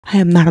I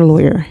am not a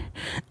lawyer.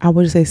 I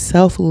was a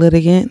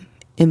self-litigant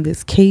in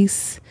this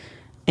case,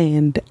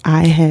 and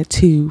I had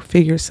to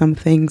figure some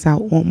things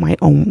out on my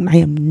own. I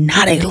am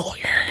not a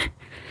lawyer.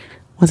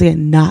 Once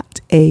again,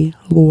 not a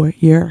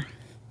lawyer.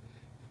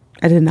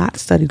 I did not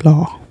study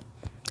law.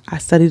 I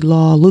studied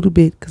law a little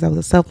bit because I was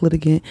a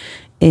self-litigant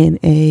in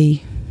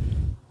a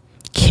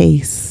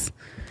case.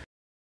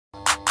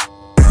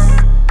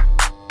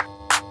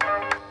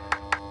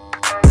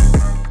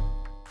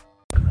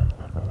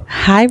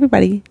 Hi,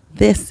 everybody.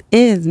 This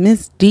is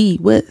Miss D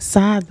with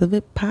Sides of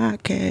It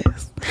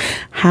Podcast.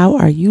 How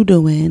are you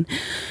doing?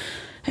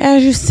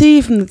 As you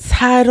see from the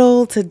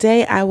title,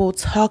 today I will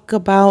talk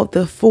about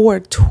the 4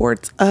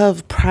 torts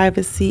of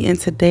privacy. And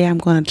today I'm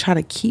going to try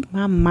to keep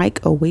my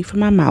mic away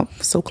from my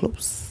mouth. So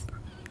close.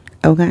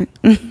 Okay.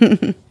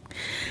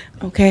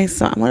 Okay.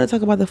 So I'm going to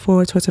talk about the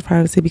 4 torts of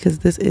privacy because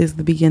this is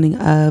the beginning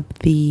of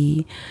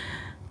the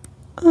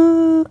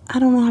I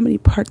don't know how many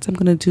parts I'm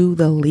going to do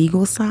the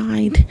legal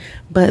side,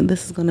 but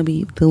this is going to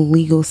be the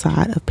legal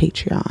side of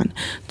Patreon.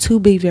 To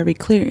be very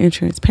clear and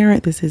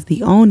transparent, this is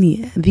the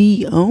only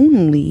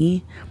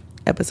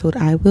episode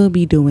I will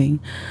be doing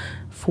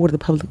for the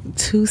public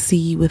to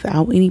see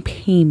without any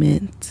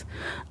payment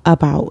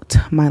about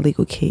my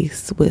legal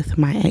case with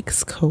my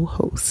ex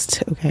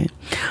co-host. Okay.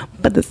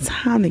 But it's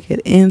time to get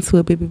into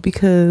it, baby,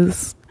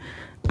 because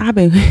I've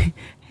been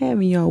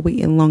having y'all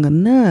waiting long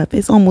enough.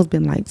 It's almost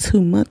been like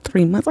 2 months,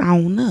 3 months. I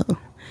don't know.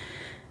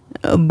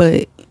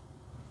 But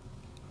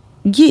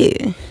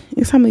yeah,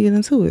 it's time to get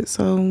into it.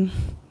 So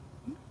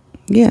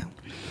yeah.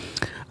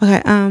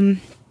 Okay.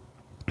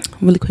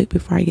 Really quick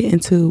before I get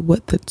into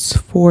what the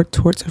 4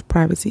 torts of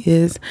privacy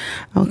is,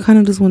 I kind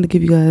of just want to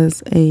give you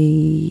guys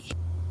a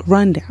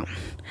rundown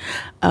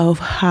of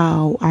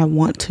how I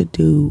want to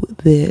do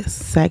this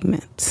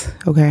segment.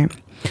 Okay.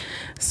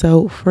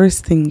 So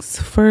first things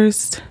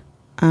first,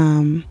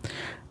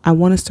 I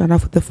want to start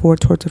off with the 4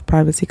 torts of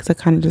privacy because I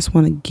kind of just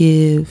want to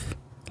give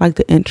like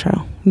the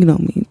intro,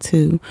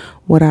 to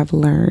what I've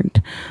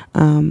learned.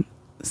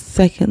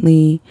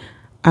 Secondly,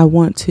 I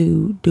want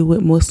to do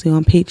it mostly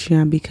on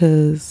Patreon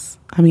because,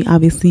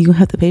 obviously you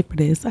have to pay for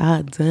this.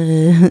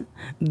 Duh.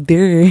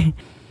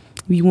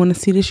 You want to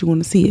see this, you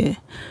want to see it.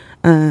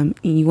 And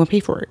you want to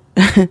pay for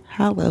it.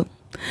 Hello.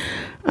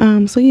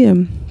 So yeah.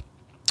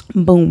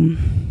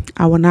 Boom.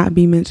 I will not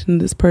be mentioning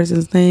this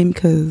person's name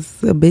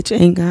because a bitch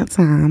ain't got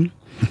time.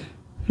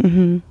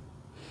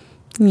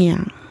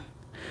 Yeah.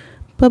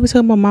 But we're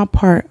talking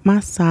about my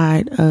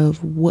side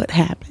of what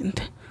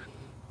happened.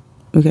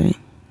 Okay.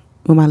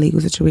 With my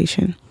legal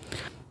situation.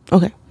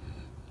 Okay.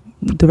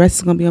 The rest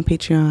is going to be on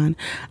Patreon.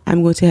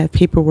 I'm going to have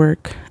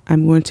paperwork.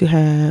 I'm going to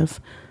have,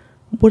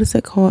 what is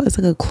that called? It's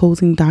like a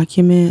closing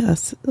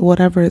document,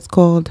 whatever it's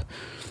called.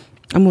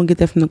 I'm going to get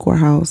that from the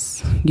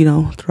courthouse,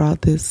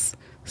 throughout this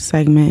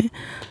segment.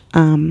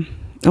 I'm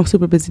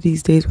super busy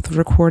these days with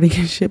recording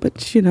and shit,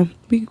 but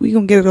we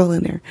gonna get it all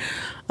in there.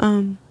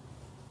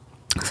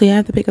 So yeah, I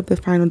have to pick up the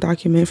final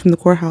document from the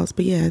courthouse.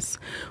 But yes,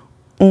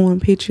 on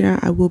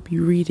Patreon I will be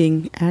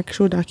reading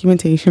actual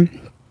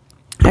documentation,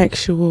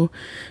 actual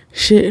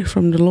shit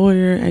from the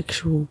lawyer,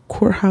 actual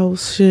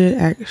courthouse shit,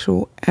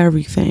 actual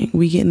everything.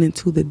 We getting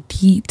into the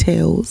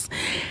details.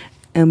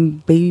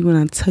 And baby, when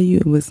I tell you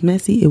it was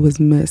messy, it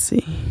was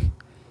messy.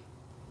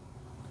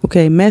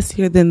 Okay,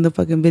 messier than the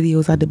fucking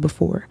videos I did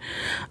before.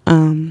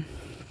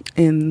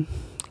 And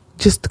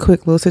just a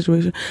quick little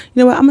situation.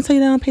 You know what? I'm going to tell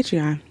you that on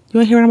Patreon. You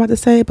want to hear what I'm about to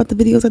say about the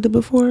videos I did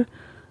before?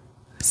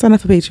 Sign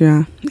up for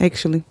Patreon.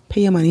 Actually,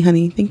 pay your money,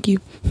 honey. Thank you.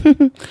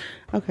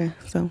 Okay,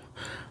 so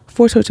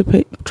 4 torts of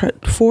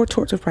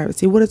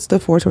privacy. What is the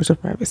 4 torts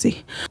of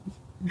privacy?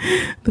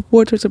 The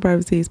 4 torts of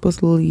privacy is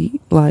supposed to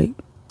be like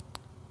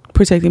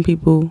protecting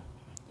people,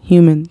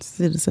 humans,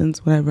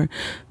 citizens, whatever,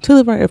 to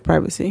the right of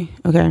privacy.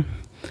 Okay.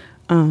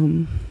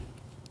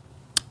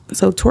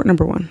 So tort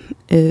number 1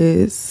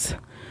 is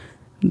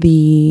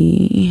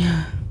the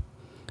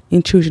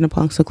intrusion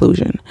upon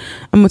seclusion.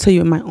 I'm going to tell you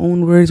in my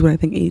own words what I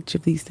think each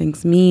of these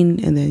things mean,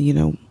 and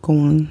then, go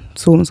on,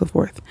 so on and so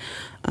forth.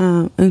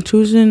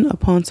 Intrusion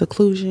upon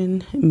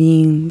seclusion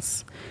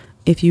means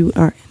if you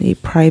are in a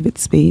private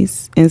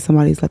space and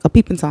somebody's like a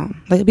peeping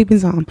Tom. If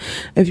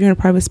you're in a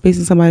private space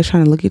and somebody's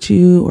trying to look at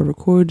you or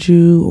record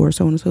you or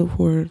so on and so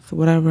forth,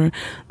 whatever,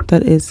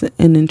 that is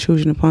an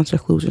intrusion upon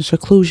seclusion.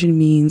 Seclusion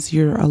means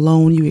you're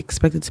alone, you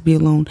expected to be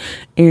alone,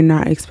 and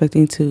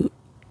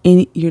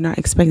you're not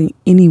expecting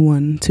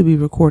anyone to be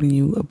recording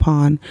you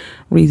upon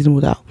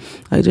reasonable doubt.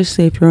 Like, just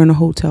say if you're in a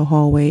hotel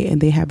hallway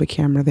and they have a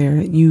camera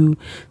there, you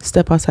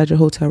step outside your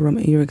hotel room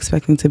and you're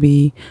expecting to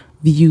be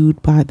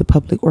viewed by the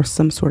public or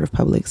some sort of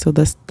public, so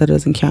that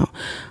doesn't count.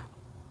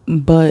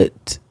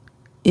 But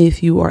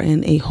if you are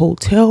in a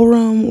hotel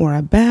room or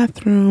a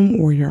bathroom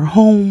or your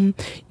home,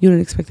 you don't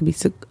expect to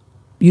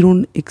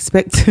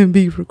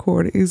be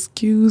recorded.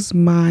 Excuse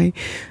my,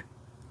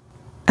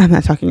 I'm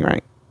not talking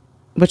right,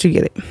 but you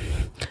get it.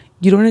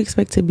 You don't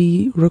expect to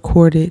be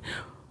recorded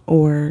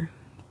or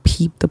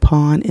peeped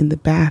upon in the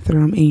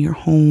bathroom, in your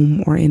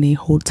home, or in a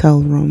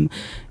hotel room,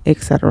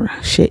 etc.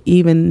 Shit,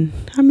 even,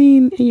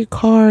 in your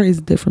car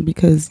is different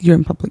because you're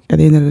in public at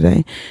the end of the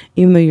day.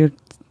 Even though you're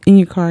in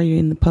your car, you're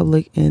in the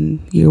public,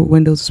 and your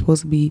windows are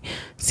supposed to be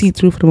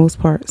see-through for the most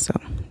part, so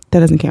that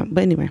doesn't count.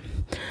 But anyway,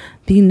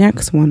 the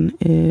next one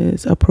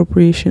is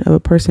appropriation of a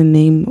person's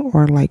name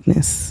or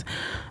likeness.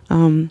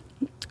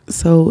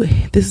 So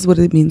this is what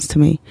it means to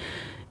me.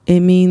 It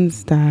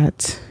means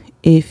that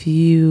if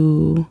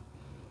you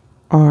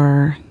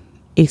are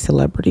a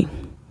celebrity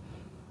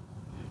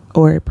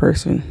or a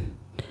person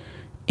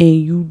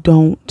and you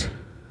don't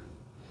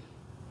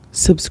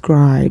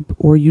subscribe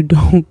or you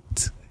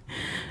don't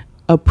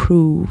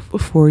approve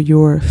for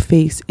your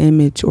face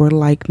image or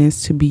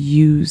likeness to be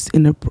used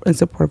in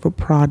support of a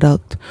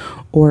product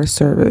or a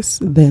service,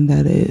 then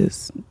that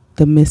is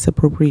the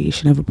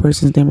misappropriation of a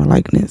person's name or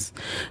likeness.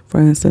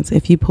 For instance,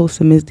 if you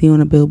posted Ms. D on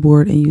a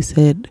billboard and you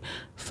said,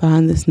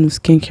 find this new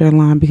skincare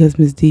line because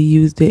Ms. D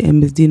used it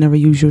and Ms. D never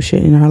used your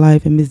shit in her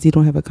life and Ms. D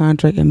don't have a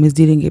contract and Ms.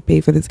 D didn't get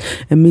paid for this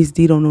and Ms.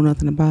 D don't know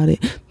nothing about it,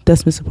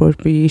 that's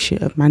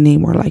misappropriation of my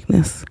name or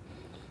likeness.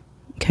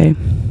 Okay.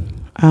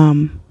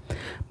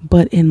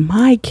 But in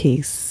my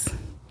case,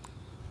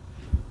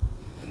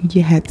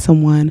 you had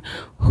someone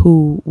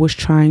who was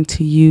trying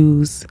to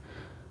use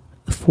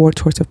 4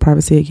 torts of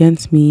privacy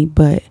against me,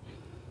 but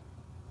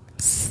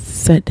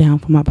sat down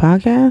for my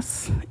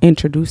podcast,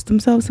 introduced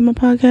themselves to my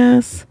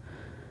podcast,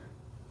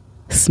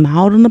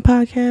 smiled on the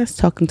podcast,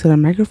 talking to the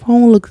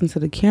microphone, looking to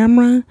the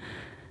camera,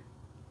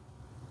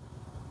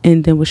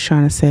 and then was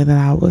trying to say that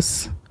I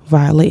was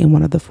violating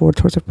one of the 4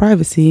 torts of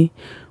privacy,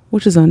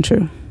 which is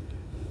untrue.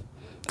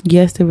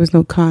 Yes, there was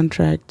no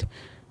contract,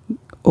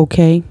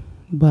 okay,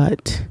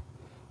 but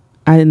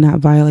I did not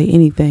violate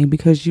anything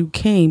because you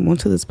came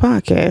onto this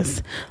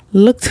podcast,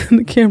 looked in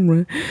the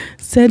camera,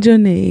 said your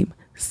name,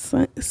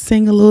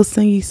 sang a little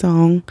singy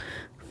song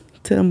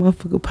to the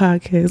motherfucker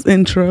podcast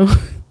intro,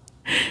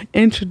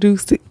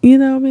 introduced it, you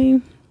know what I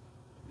mean?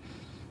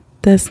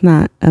 That's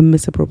not a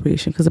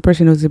misappropriation because the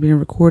person knows they're being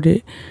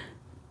recorded,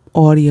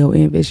 audio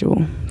and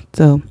visual.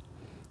 So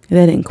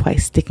that didn't quite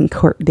stick in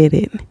court, did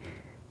it?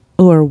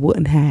 Or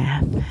wouldn't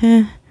have.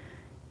 Huh?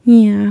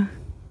 Yeah.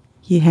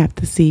 You have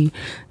to see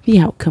the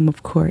outcome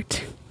of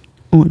court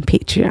on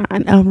Patreon.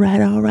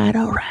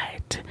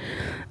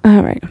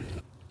 All right.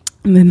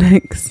 The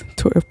next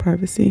tort of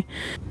privacy.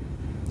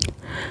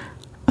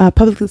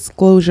 Public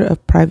disclosure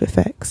of private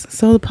facts.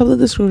 So the public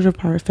disclosure of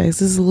private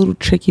facts is a little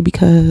tricky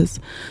because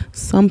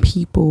some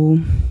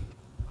people...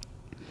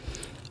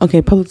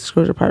 Okay, public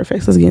disclosure of private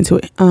facts. Let's get into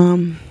it.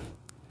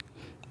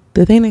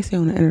 The thing they say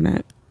on the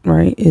internet,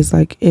 right, is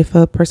like if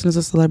a person is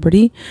a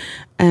celebrity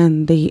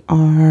and they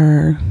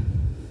are...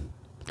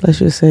 let's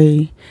just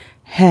say,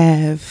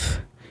 have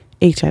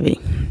HIV,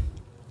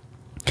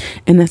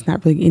 and that's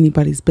not really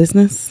anybody's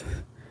business,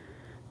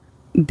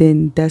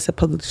 then that's a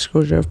public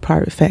disclosure of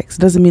private facts.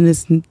 Doesn't mean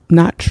it's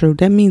not true.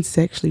 That means it's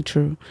actually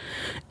true,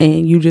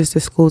 and you just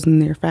disclosing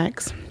their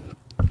facts,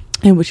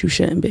 and which you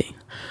shouldn't be.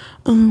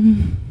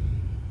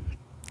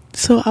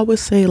 So I would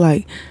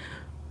say,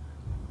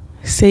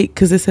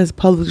 because it says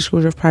public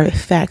disclosure of private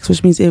facts,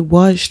 which means it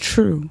was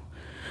true,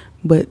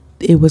 but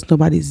it was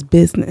nobody's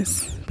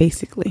business,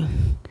 basically.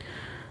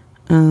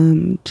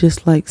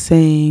 Just like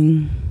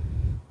saying,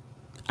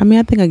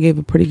 I think I gave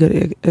a pretty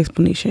good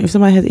explanation. If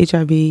somebody has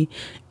HIV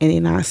and they're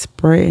not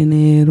spreading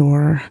it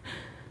or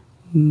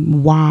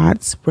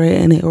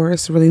widespreading it, or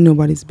it's really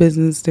nobody's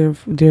business, that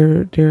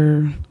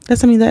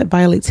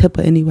violates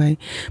HIPAA anyway,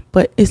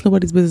 but it's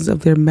nobody's business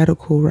of their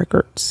medical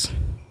records,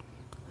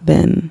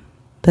 then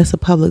that's a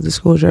public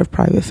disclosure of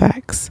private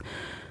facts.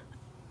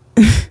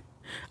 I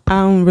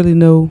don't really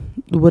know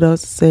what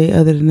else to say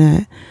other than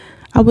that.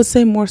 I would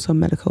say more so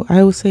medical.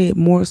 I would say it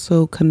more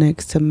so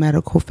connects to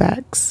medical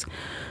facts.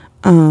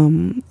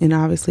 And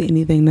obviously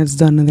anything that's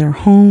done in their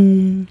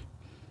home,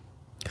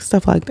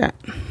 stuff like that.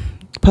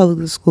 Public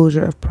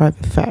disclosure of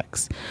private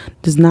facts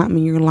does not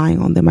mean you're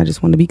lying on them. I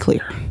just want to be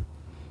clear.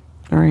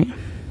 All right.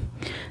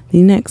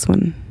 The next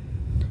one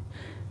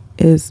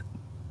is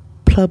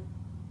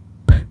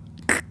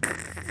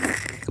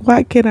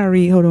why can't I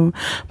read? Hold on.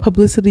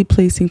 Publicity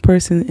placing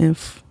person in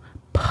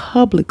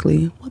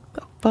publicly. What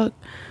the fuck?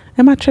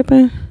 Am I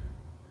tripping?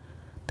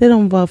 They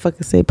don't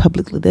motherfucking say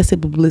publicly. They say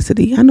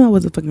publicity. I know I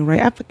wasn't fucking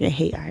right. I fucking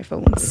hate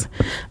iPhones.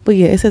 But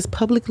yeah, it says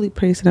publicly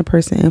placing a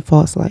person in a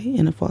false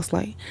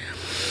light.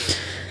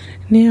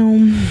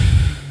 Now,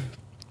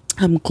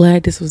 I'm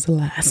glad this was the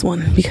last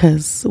one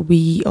because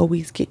we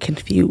always get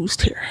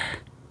confused here.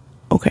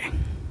 Okay.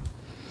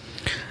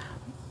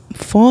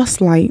 False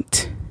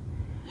light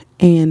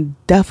and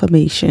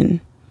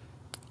defamation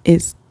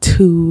is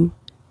 2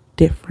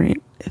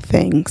 different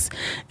things,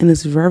 and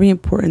it's very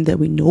important that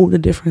we know the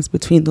difference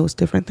between those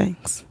different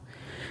things.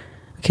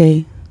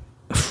 Okay,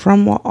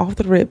 from off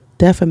the rip,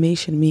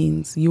 defamation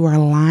means you are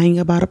lying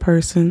about a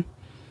person.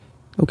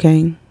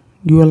 Okay,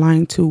 you are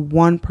lying to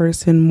one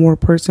person, more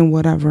person,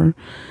 whatever,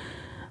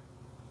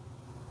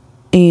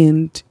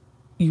 and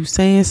you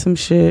saying some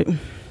shit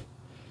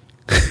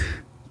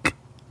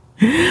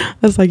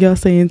That's like y'all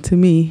saying to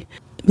me,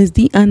 Miss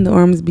D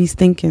underarms be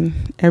stinking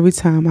every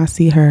time I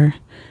see her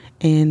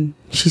and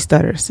she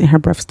stutters and her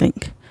breath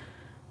stink.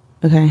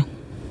 Okay.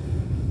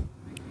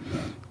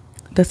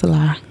 That's a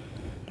lie,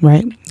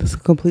 right? That's a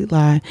complete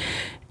lie.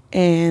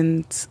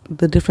 And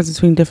the difference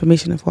between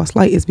defamation and false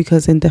light is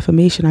because in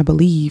defamation, I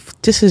believe,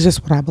 this is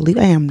just what I believe.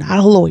 I am not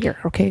a lawyer,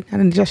 okay? I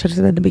should have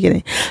said that at the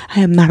beginning.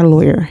 I am not a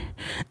lawyer.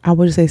 I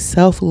would say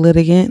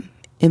self-litigant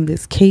in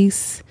this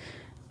case.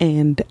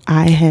 And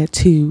I had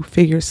to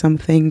figure some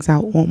things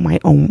out on my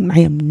own. I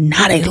am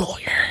not a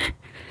lawyer.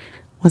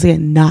 Once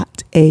again,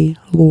 not a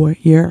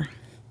lawyer.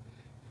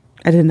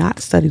 I did not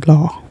study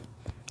law.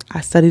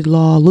 I studied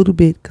law a little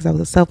bit because I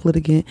was a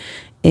self-litigant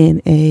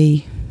in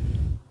a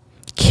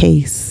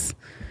case.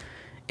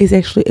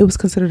 It was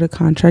considered a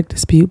contract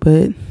dispute,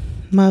 but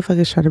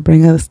motherfuckers try to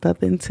bring other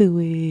stuff into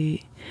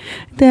it.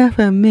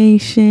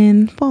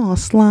 Defamation,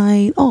 false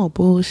light, all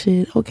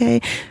bullshit. Okay,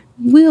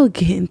 we'll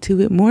get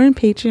into it more in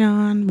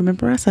Patreon.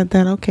 Remember I said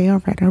that? Okay,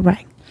 all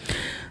right.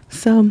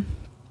 So,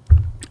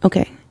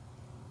 okay,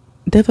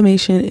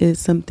 defamation is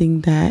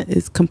something that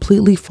is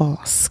completely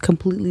false,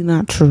 completely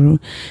not true,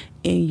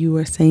 and you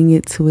are saying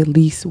it to at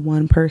least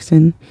one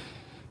person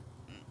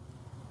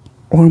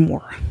or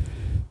more.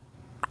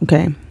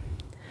 Okay.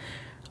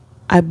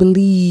 I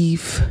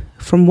believe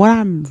from what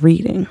I'm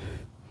reading,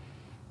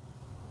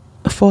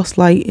 a false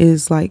light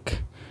is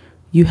like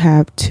you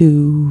have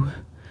to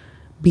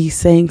be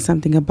saying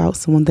something about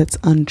someone that's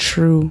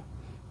untrue,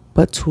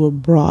 but to a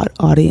broad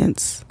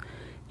audience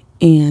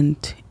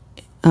and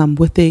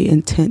with the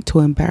intent to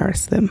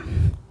embarrass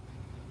them.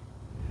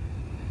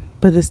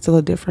 But there's still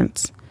a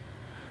difference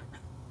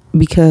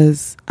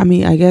because,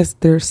 I guess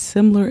they're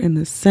similar in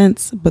a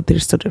sense, but they're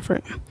still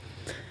different.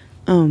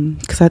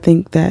 Because I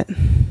think that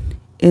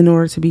in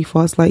order to be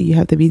false light, you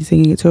have to be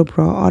saying it to a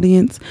broad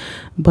audience,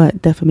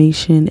 but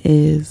defamation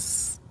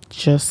is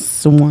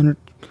just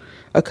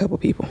a couple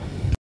people.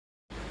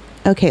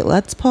 Okay,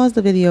 let's pause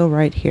the video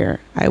right here.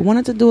 I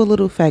wanted to do a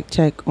little fact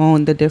check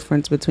on the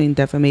difference between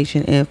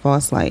defamation and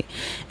false light.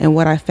 And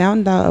what I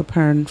found out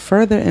upon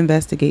further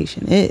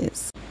investigation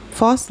is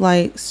false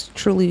light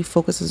truly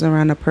focuses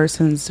around a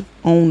person's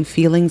own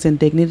feelings and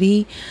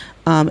dignity.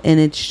 And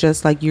it's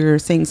just like you're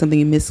saying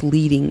something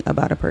misleading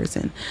about a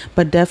person.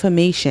 But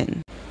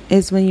defamation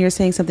is when you're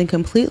saying something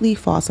completely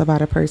false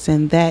about a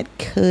person that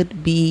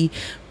could be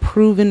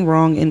proven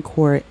wrong in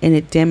court, and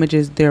it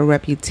damages their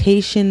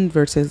reputation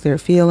versus their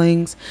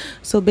feelings.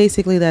 So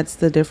basically that's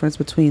the difference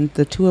between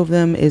the two of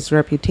them, is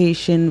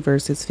reputation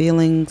versus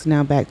feelings.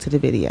 Now back to the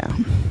video.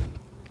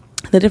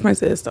 The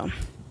difference is though,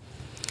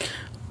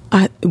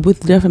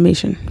 with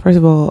defamation, first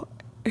of all,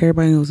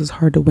 everybody knows it's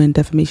hard to win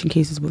defamation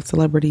cases with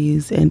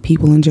celebrities and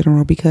people in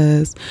general,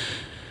 because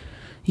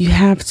you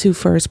have to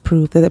first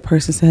prove that the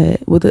person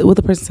said what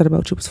the person said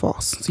about you was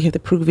false. So you have to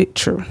prove it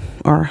false.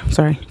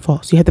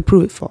 You have to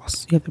prove it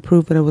false. You have to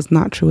prove that it was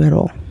not true at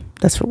all.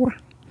 That's for one.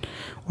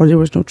 Or there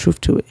was no truth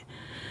to it.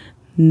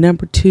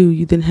 Number two,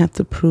 you then have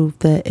to prove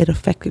that it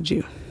affected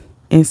you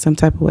in some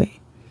type of way.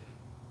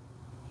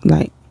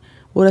 That's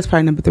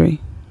probably number three.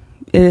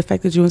 It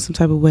affected you in some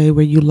type of way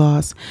where you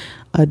lost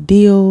a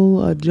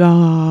deal, a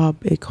job.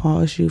 It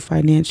caused you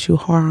financial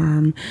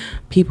harm.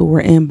 People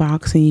were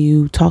inboxing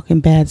you, talking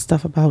bad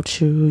stuff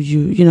about you.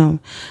 You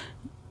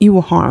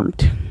were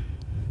harmed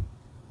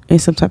in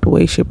some type of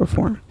way, shape, or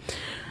form.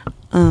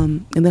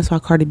 And that's why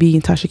Cardi B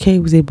and Tasha K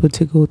was able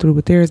to go through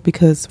with theirs,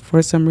 because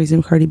for some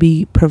reason Cardi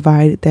B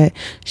provided that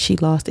she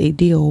lost a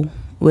deal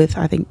with,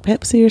 I think,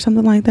 Pepsi or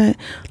something like that.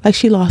 Like,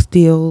 she lost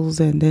deals,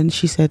 and then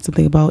she said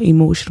something about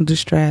emotional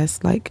distress.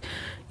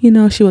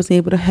 She wasn't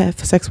able to have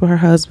sex with her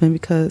husband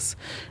because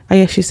I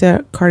guess she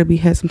said Cardi B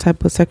had some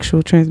type of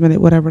sexual transmitted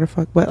whatever the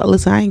fuck. But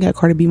listen, I ain't got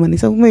Cardi B money,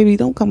 so maybe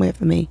don't come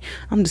after me.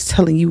 I'm just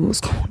telling you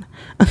what's going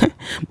on.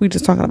 We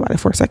just talking about it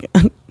for a second.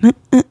 All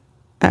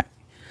right.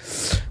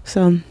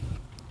 So,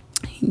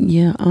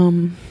 yeah,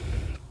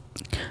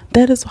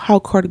 that is how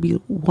Cardi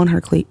B won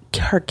her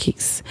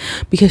case,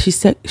 because she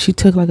said she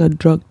took a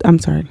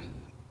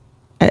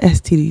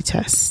STD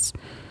test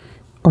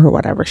or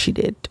whatever she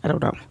did. I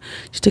don't know.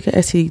 She took an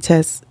STD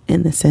test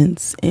in a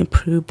sense and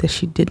proved that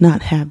she did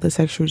not have the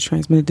sexually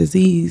transmitted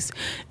disease.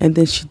 And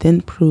then she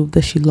proved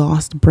that she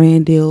lost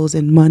brand deals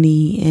and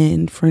money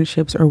and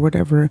friendships or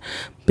whatever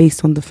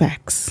based on the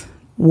facts.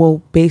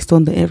 Well, based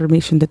on the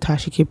information that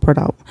Tasha K put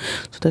out.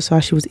 So that's why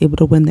she was able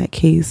to win that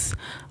case.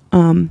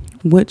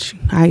 Which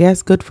I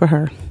guess good for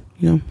her.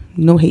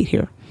 No hate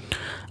here.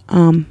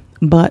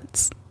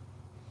 But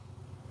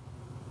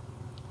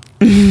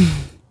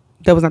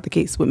that was not the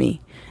case with me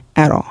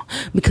at all,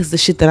 because the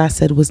shit that I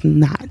said was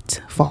not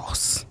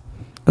false.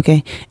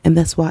 Okay. And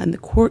that's why in the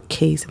court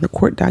case, in the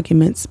court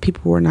documents,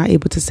 people were not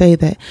able to say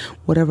that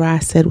whatever I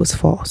said was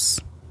false.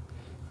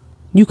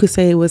 You could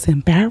say it was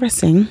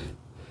embarrassing,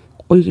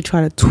 or you could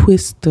try to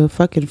twist the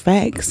fucking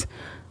facts.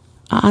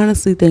 I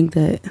honestly think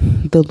that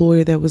the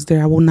lawyer that was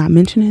there, I will not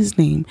mention his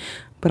name,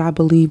 but I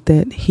believe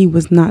that he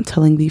was not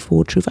telling the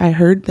full truth. I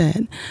heard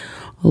that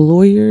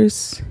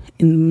lawyers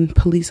and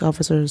police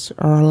officers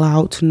are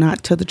allowed to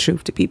not tell the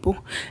truth to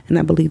people. And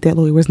I believe that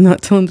lawyer was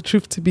not telling the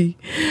truth to me,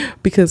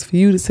 because for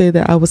you to say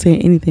that I was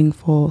saying anything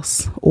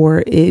false,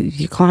 or if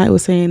your client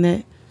was saying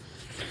that,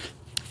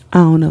 I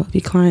don't know, if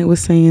your client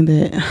was saying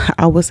that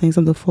I was saying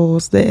something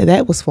false,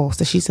 that was false,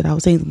 that she said I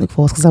was saying something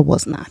false, because I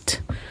was not.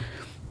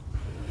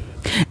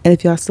 And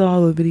if y'all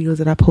saw the videos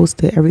that I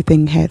posted,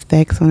 everything had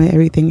facts on it.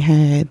 Everything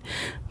had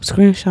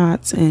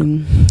screenshots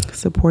and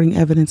supporting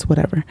evidence,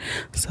 whatever.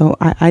 So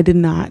I did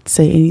not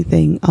say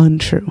anything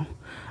untrue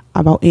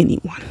about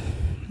anyone.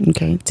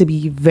 Okay, to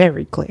be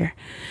very clear.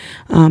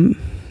 And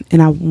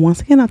once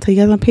again, I'll tell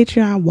you guys on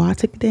Patreon why I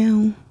took it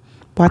down,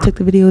 why I took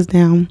the videos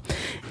down.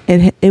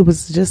 And it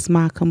was just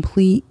my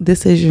complete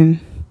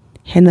decision.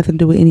 Had nothing to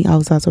do with any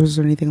outside sources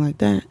or anything like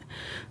that.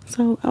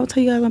 So I'll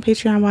tell you guys on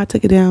Patreon why I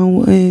took it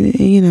down,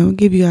 and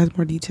give you guys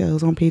more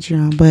details on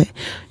Patreon. But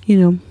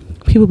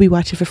people be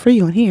watching for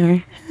free on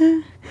here.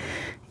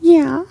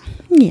 Yeah.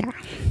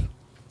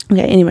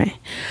 Okay. Anyway,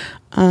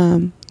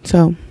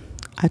 so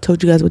I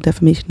told you guys what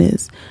defamation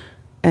is,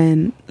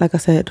 and like I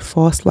said,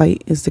 false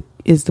light is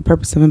the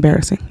purpose of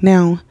embarrassing.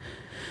 Now,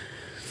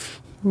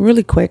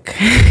 really quick.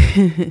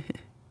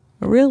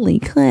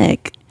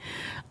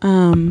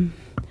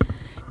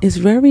 It's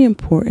very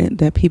important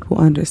that people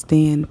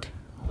understand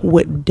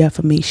what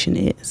defamation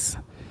is.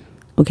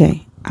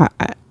 Okay,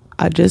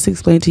 I just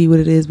explained to you what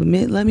it is, but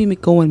let me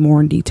go in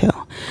more in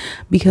detail,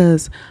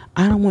 because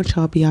I don't want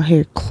y'all to be out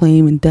here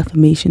claiming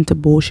defamation to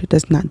bullshit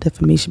that's not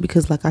defamation.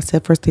 Because like I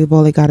said, first of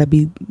all, it gotta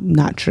be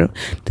not true.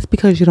 Just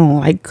because you don't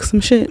like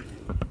some shit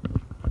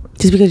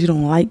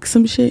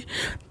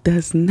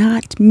does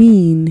not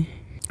mean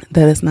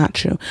that it's not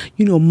true.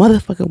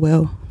 Motherfucking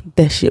well,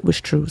 that shit was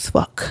true as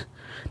fuck.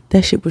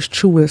 That shit was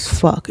true as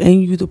fuck.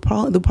 And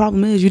the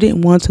problem is you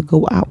didn't want to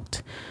go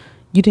out.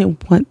 You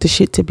didn't want the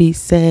shit to be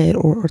said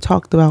or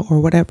talked about or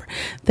whatever.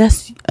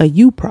 That's a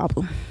you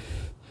problem.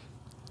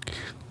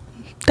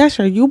 That's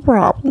your you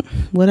problem.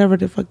 Whatever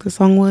the fuck the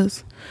song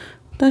was.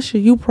 That's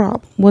your you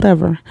problem.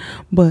 Whatever.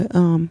 But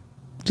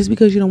just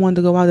because you don't want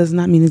to go out does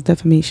not mean it's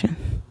defamation.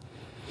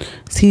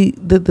 See,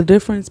 the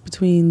difference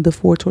between the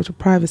 4 Torts of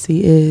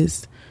Privacy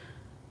is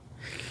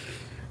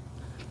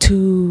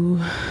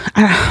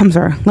I'm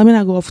sorry, let me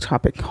not go off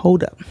topic.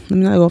 Hold up. Let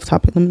me not go off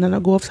topic.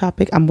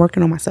 I'm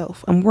working on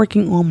myself.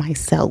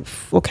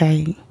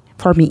 Okay?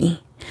 For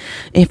me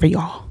and for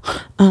y'all.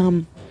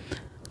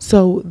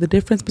 So the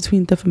difference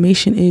between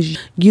defamation is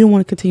you don't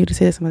want to continue to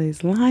say that somebody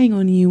is lying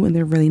on you and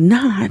they're really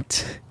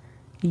not.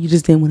 You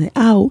just didn't want it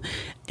out.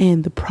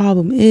 And the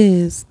problem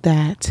is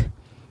that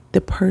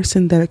the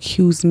person that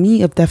accused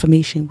me of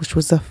defamation, which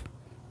was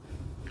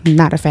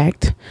not a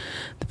fact,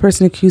 the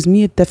person who accused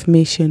me of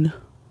defamation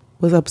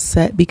was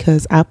upset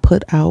because I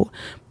put out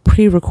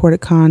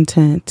pre-recorded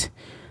content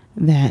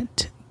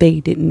that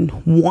they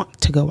didn't want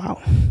to go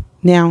out.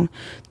 Now,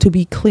 to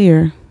be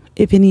clear,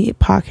 if any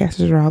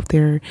podcasters are out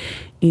there,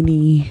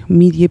 any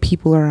media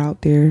people are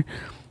out there,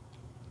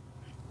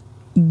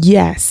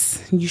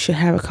 yes, you should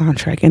have a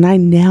contract. And I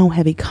now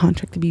have a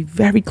contract, to be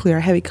very clear. I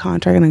have a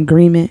contract, an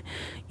agreement,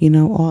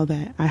 all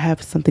that. I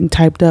have something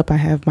typed up. I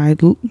have my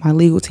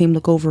legal team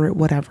look over it,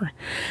 whatever.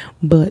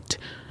 But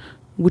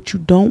what you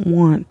don't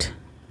want,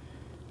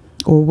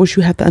 or what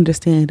you have to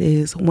understand,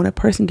 is when a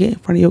person get in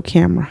front of your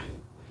camera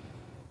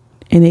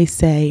and they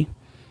say,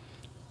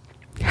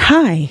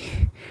 "Hi,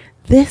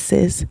 this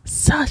is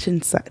such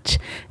and such,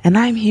 and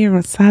I'm here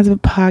on Sides of a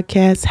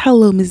Podcast.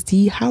 Hello, Ms.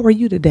 D. How are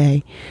you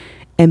today?"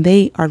 And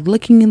they are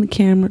looking in the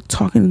camera,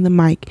 talking in the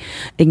mic,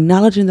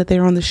 acknowledging that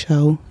they're on the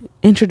show,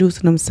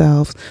 introducing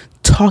themselves,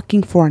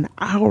 talking for an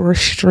hour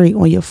straight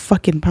on your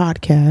fucking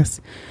podcast.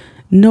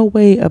 No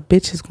way a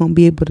bitch is going to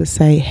be able to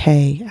say,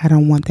 "Hey, I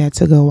don't want that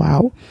to go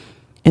out."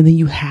 And then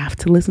you have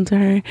to listen to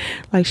her.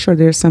 Like, sure,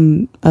 there's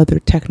some other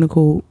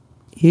technical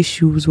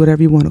issues,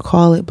 whatever you want to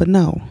call it. But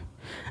no,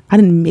 I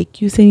didn't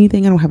make you say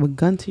anything. I don't have a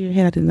gun to your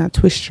head. I did not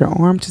twist your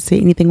arm to say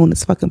anything on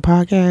this fucking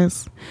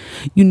podcast.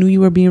 You knew you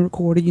were being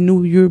recorded. You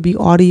knew you would be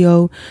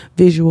audio,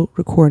 visual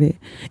recorded.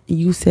 And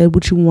you said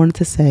what you wanted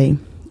to say.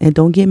 And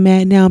don't get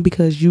mad now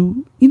because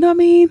you know what I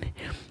mean?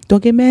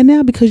 Don't get mad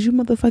now because you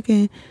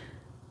motherfucking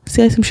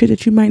said some shit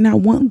that you might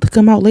not want to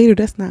come out later.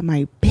 That's not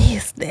my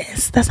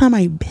business. That's not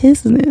my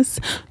business.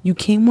 You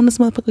came on this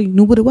motherfucker. You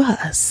knew what it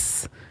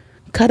was.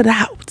 Cut it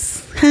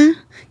out. Huh?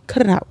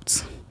 Cut it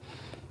out.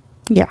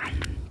 Yeah.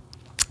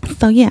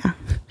 So yeah.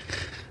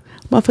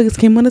 Motherfuckers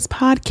came on this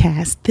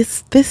podcast.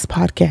 This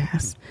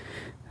podcast.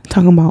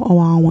 Talking about, I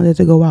don't want it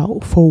to go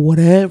out for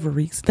whatever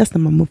reason. That's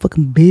not my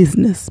motherfucking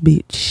business,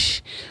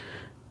 bitch.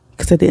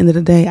 Because at the end of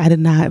the day, I did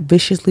not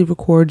viciously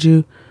record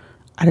you.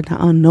 I did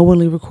not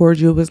unknowingly record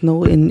you. It was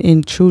no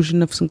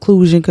intrusion of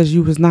seclusion because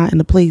you was not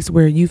in a place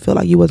where you felt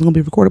like you wasn't going to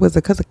be recorded. It was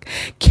because the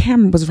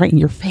camera was right in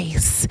your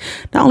face.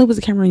 Not only was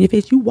the camera in your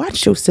face, you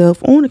watched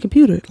yourself on the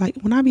computer. Like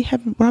when I be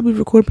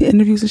recording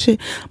interviews and shit,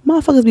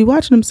 motherfuckers be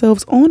watching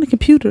themselves on the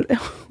computer.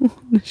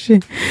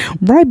 Shit,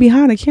 right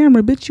behind the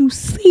camera. Bitch, you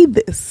see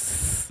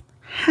this.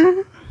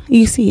 Huh?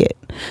 You see it.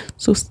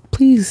 So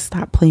please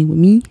stop playing with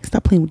me.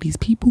 Stop playing with these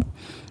people.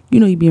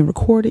 You know you're being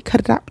recorded. Cut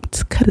it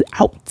out. Cut it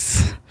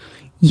out.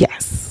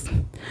 Yes.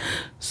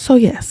 So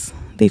yes,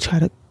 they try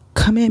to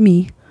come at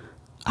me.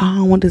 I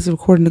don't want this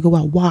recording to go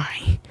out.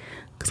 Why?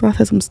 Because I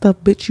said some stuff,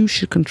 bitch, you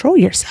should control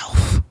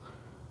yourself.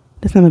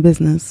 That's not my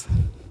business.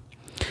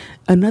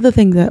 Another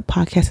thing that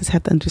podcasters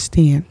have to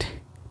understand,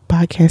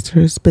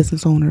 podcasters,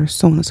 business owners,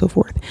 so on and so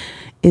forth,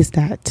 is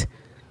that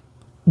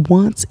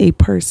once a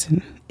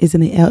person is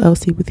in an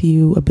LLC with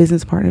you, a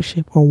business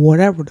partnership, or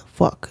whatever the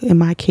fuck, in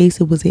my case,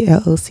 it was a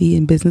LLC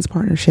and business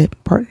partnership.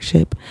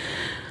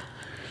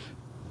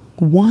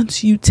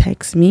 Once you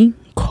text me,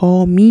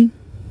 call me,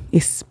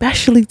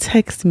 especially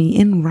text me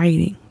in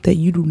writing that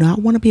you do not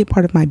want to be a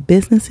part of my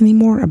business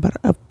anymore, about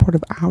a part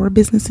of our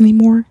business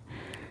anymore.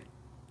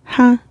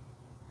 Huh?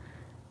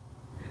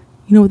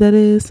 You know what that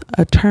is?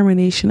 A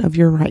termination of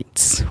your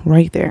rights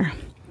right there.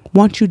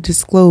 Once you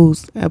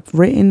disclose,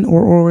 written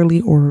or orally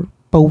or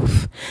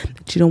both,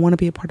 that you don't want to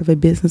be a part of a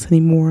business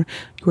anymore,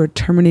 you are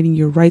terminating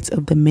your rights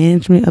of the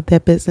management of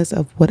that business,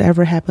 of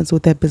whatever happens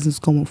with that business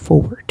going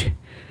forward.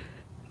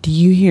 Do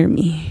you hear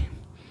me?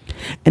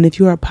 And if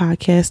you're a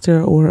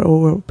podcaster or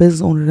a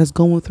business owner that's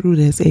going through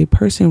this, a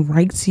person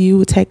writes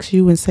you, texts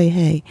you and say,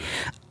 hey,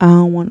 I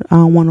don't want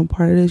no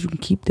part of this. You can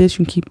keep this,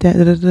 you can keep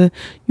that.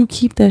 You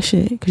keep that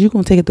shit, because you're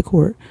going to take it to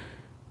court.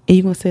 And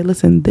you're going to say,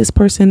 listen, this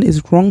person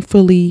is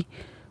wrongfully,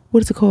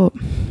 what is it called?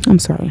 I'm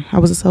sorry. I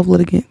was a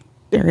self-litigant.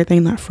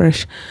 Everything not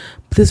fresh.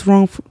 But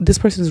this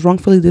person is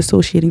wrongfully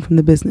dissociating from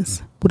the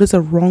business. What is a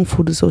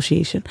wrongful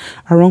dissociation?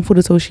 A wrongful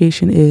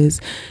dissociation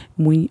is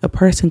when a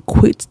person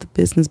quits the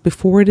business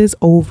before it is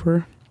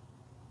over,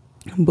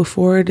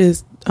 before it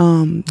is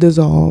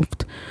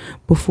dissolved,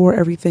 before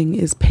everything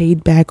is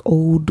paid back,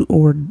 owed,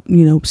 or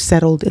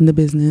settled in the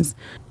business.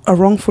 A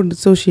wrongful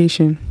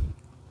dissociation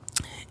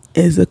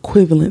is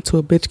equivalent to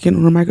a bitch getting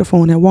on a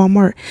microphone at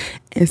Walmart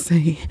and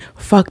saying,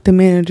 fuck the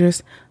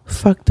managers,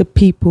 fuck the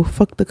people,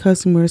 fuck the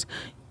customers.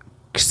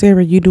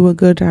 Sarah, you do a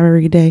good job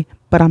every day,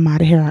 but I'm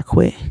out of here. I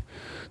quit.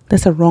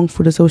 That's a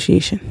wrongful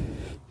dissociation.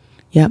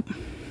 Yep.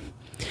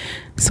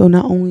 So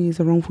not only is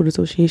a wrongful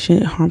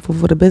dissociation harmful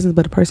for the business,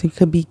 but a person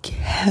could be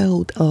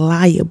held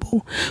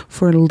liable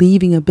for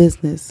leaving a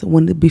business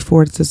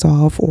before it's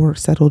dissolved or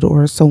settled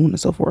or so on and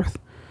so forth.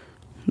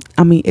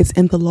 I mean, it's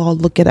in the law.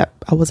 Look it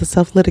up. I was a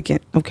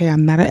self-litigant. Okay.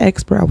 I'm not an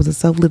expert. I was a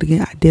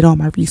self-litigant. I did all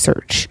my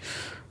research.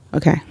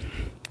 Okay.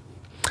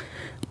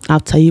 I'll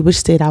tell you which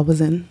state I was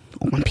in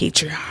on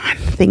Patreon.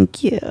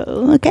 Thank you.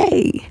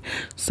 Okay.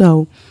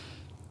 So,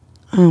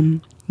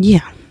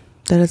 yeah,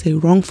 that is a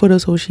wrongful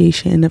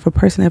association. And if a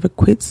person ever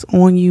quits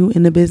on you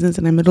in the business,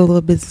 in the middle of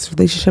a business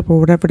relationship or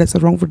whatever, that's a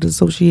wrongful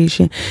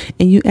association.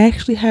 And you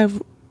actually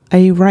have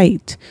a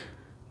right,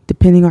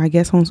 depending on, I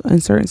guess,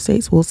 in certain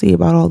states. We'll see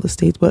about all the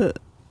states, but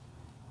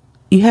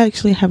you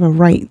actually have a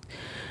right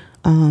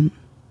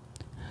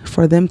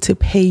for them to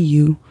pay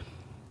you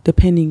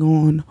depending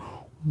on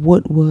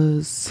what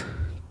was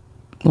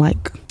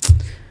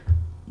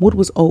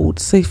owed.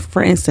 Say,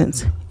 for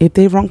instance, if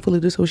they wrongfully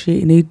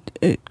dissociate and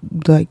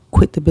they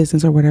quit the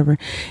business or whatever,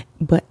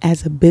 but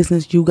as a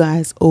business you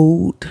guys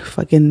owed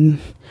fucking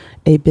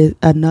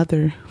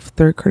another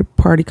third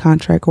party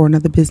contract or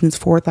another business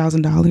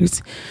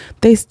 $4,000,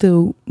 they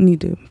still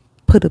need to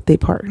put up their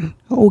part.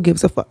 Who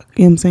gives a fuck?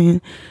 You know what I'm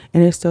saying?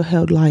 And they're still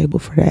held liable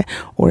for that.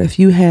 Or if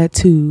you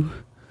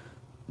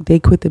they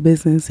quit the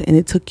business and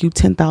it took you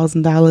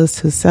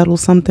 $10,000 to settle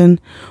something,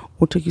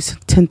 or took you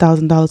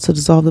 $10,000 to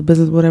dissolve the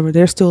business, whatever,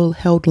 they're still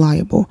held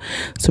liable.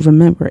 So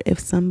remember, if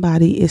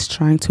somebody is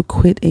trying to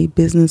quit a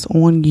business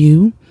on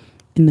you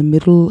in the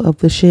middle of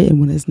the shit, and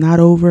when it's not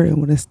over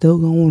and when it's still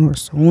going, or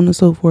so on and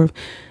so forth,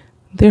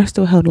 they're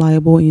still held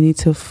liable. You need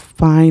to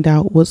find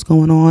out what's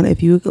going on.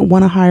 If you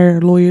want to hire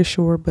a lawyer,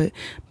 sure, but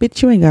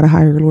bitch, you ain't got to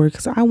hire a lawyer,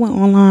 because I went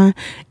online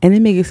and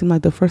it make it seem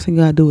like the first thing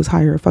you got to do is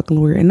hire a fucking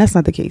lawyer, and that's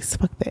not the case.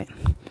 Fuck that.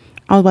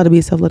 I was about to be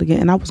a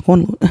self-litigant, and I was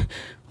going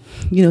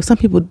to, some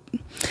people,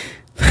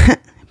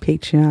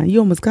 Patreon, you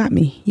almost got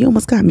me. Patreon, you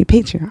almost got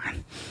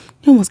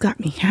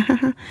me.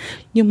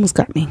 You almost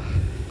got me.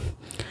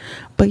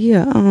 But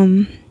yeah,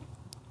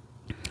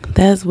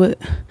 that's what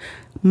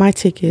my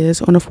take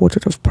is on the 4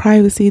 Torts of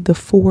Privacy. The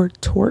 4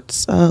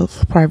 Torts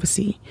of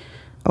Privacy.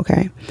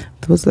 Okay,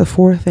 those are the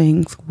 4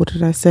 things. What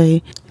did I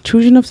say?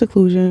 Intrusion of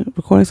seclusion,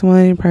 recording someone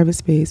in private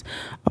space,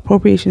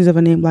 appropriations of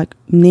a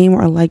name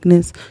or a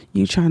likeness.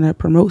 You trying to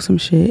promote some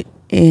shit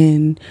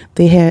and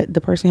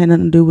the person had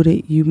nothing to do with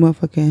it. You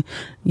motherfucking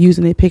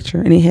using a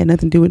picture and it had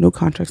nothing to do with no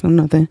contracts, no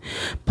nothing.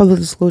 Public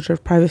disclosure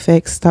of private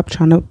facts. Stop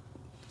trying to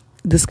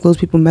disclose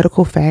people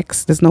medical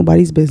facts. That's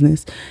nobody's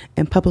business.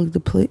 And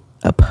publicly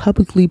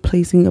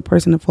placing a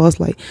person in false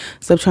light.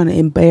 Stop trying to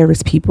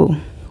embarrass people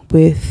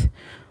with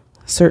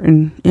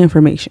certain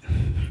information.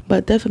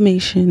 But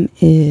defamation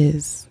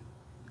is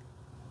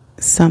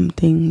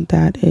something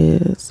that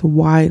is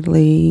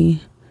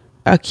widely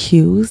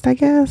accused, I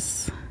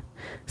guess.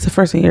 It's the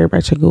first thing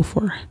everybody should go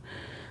for.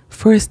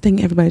 First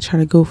thing everybody try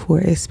to go for,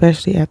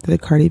 especially after the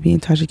Cardi B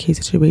and Tasha K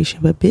situation.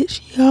 But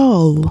bitch,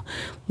 yo,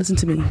 listen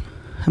to me.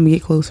 Let me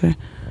get closer.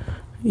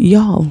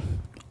 Y'all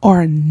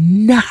are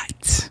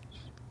not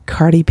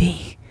Cardi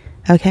B.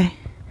 Okay?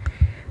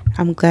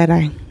 I'm glad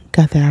I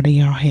got that out of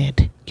y'all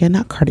head. You're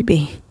not Cardi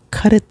B.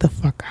 Cut it the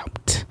fuck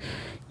out.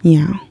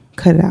 Yeah,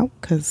 cut it out,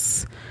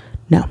 because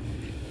no.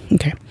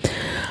 Okay.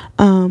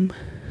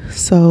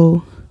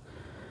 So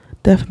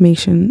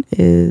defamation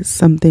is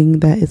something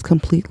that is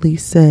completely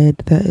said,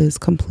 that is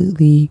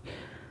completely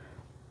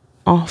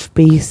off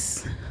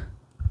base,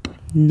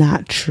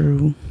 not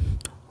true,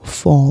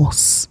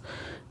 false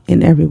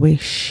in every way,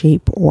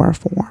 shape, or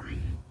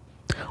form.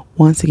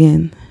 Once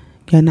again,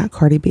 you're not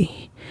Cardi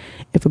B.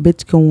 If a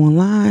bitch go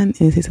online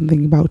and say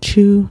something about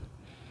you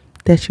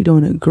that you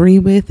don't agree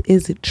with,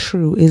 is it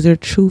true? Is there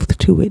truth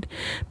to it?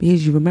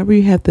 Because you remember,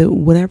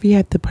 whatever you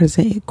have to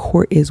present in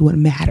court is what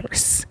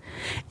matters.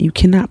 You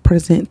cannot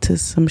present to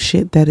some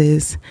shit that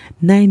is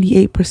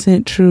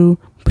 98% true,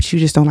 but you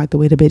just don't like the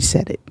way the bitch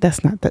said it.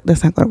 That's not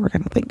gonna work. I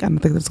don't think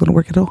that's gonna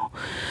work at all.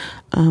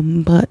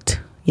 But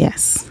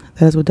yes,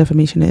 that is what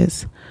defamation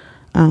is.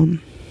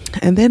 And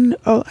then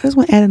I just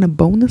want to add in a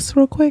bonus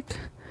real quick.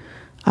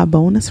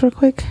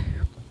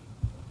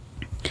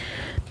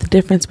 The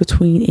difference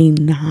between a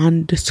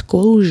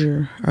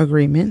non-disclosure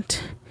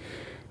agreement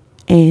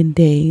and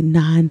a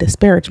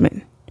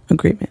non-disparagement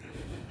agreement,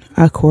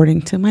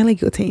 according to my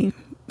legal team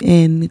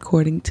and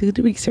according to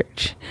the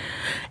research.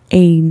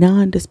 A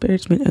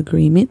non-disparagement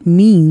agreement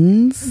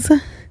means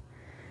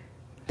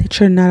that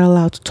you're not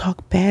allowed to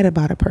talk bad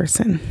about a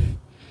person,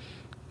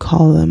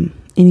 call them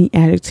any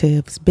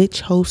adjectives,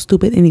 bitch, hoe,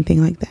 stupid,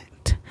 anything like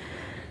that.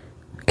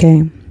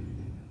 Okay,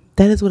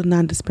 that is what a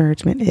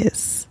non-disparagement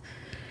is.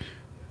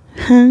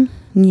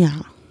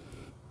 Yeah.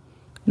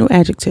 No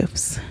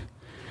adjectives.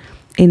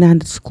 A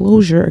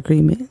non-disclosure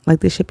agreement, like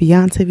this shit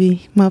Beyonce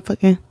be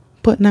motherfucking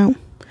putting out.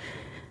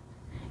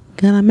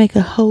 Gonna make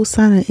a hoe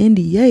sign an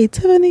NDA,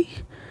 Tiffany.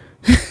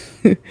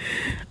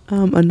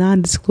 A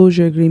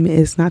non-disclosure agreement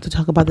is not to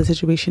talk about the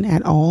situation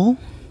at all,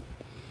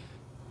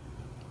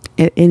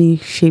 in any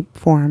shape,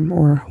 form,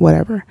 or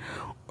whatever,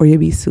 or you'll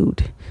be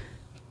sued.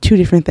 Two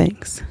different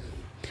things.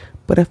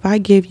 But if I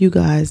give you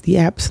guys the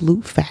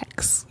absolute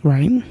facts,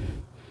 right?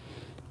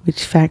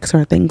 Which facts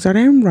are things that are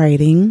in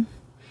writing.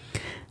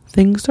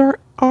 Things are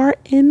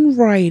in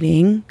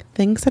writing.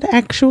 Things that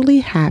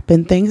actually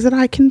happen. Things that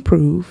I can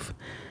prove.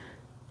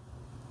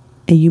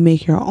 And you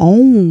make your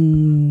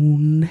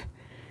own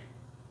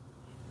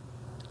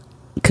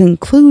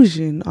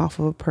conclusion off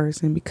of a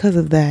person because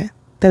of that.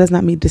 That does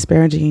not mean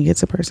disparaging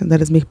against a person. That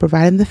is me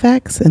providing the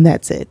facts, and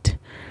that's it.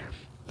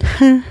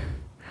 Facts.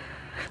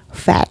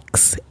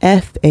 Facts.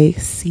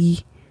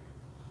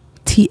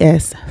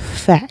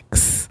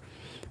 Facts.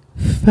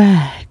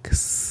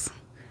 Facts.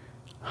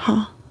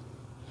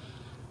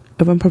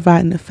 If I'm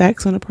providing the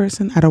facts on a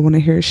person, I don't want to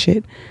hear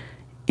shit.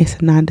 It's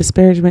a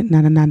non-disparagement,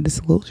 not a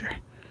non-disclosure.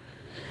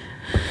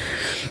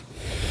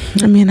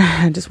 I mean,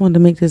 I just wanted to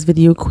make this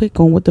video quick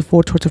on what the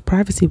 4 Torts of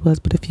Privacy was.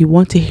 But if you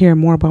want to hear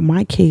more about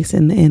my case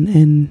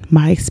and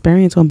my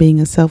experience on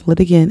being a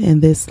self-litigant in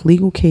this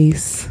legal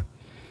case,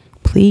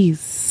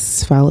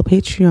 please follow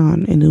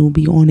Patreon, and it will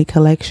be on a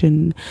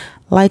collection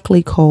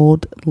likely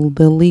called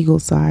The Legal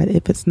Side.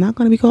 If it's not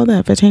going to be called that,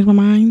 if I change my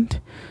mind,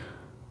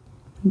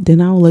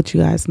 then I will let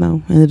you guys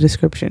know in the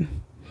description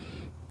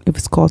if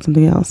it's called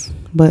something else.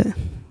 But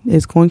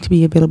it's going to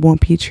be available on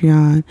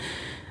Patreon.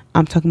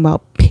 I'm talking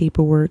about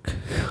paperwork.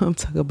 I'm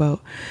talking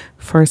about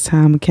first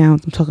time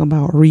accounts. I'm talking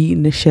about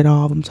reading the shit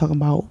off. I'm talking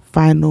about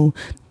final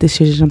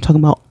decisions. I'm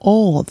talking about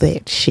all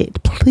that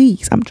shit.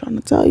 Please, I'm trying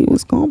to tell you,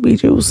 it's going to be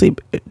juicy,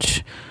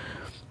 bitch.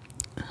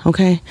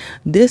 Okay?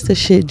 This the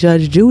shit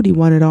Judge Judy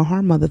wanted on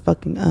her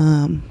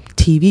motherfucking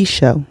TV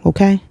show.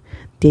 Okay?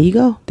 There you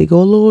go. They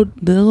go a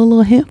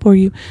little hint for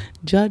you.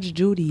 Judge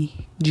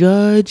Judy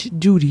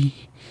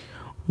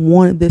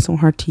wanted this on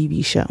her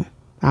TV show.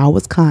 I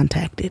was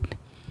contacted.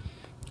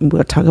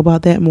 We'll talk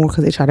about that more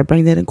because they try to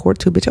bring that in court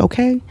too, bitch.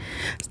 Okay?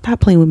 Stop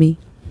playing with me.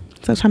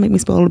 Stop trying to make me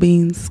spill the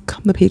beans.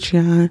 Come to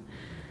Patreon.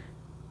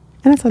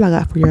 And that's all I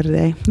got for you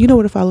today. You know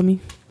where to follow me.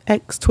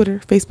 X, Twitter,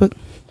 Facebook,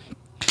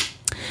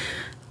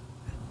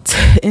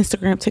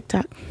 Instagram,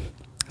 TikTok.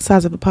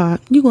 Size of a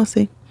pod. You gonna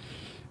see.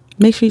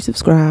 Make sure you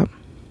subscribe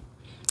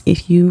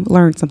if you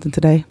learned something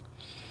today.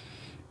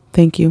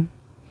 Thank you.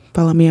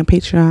 Follow me on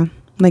Patreon.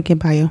 Link in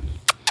bio.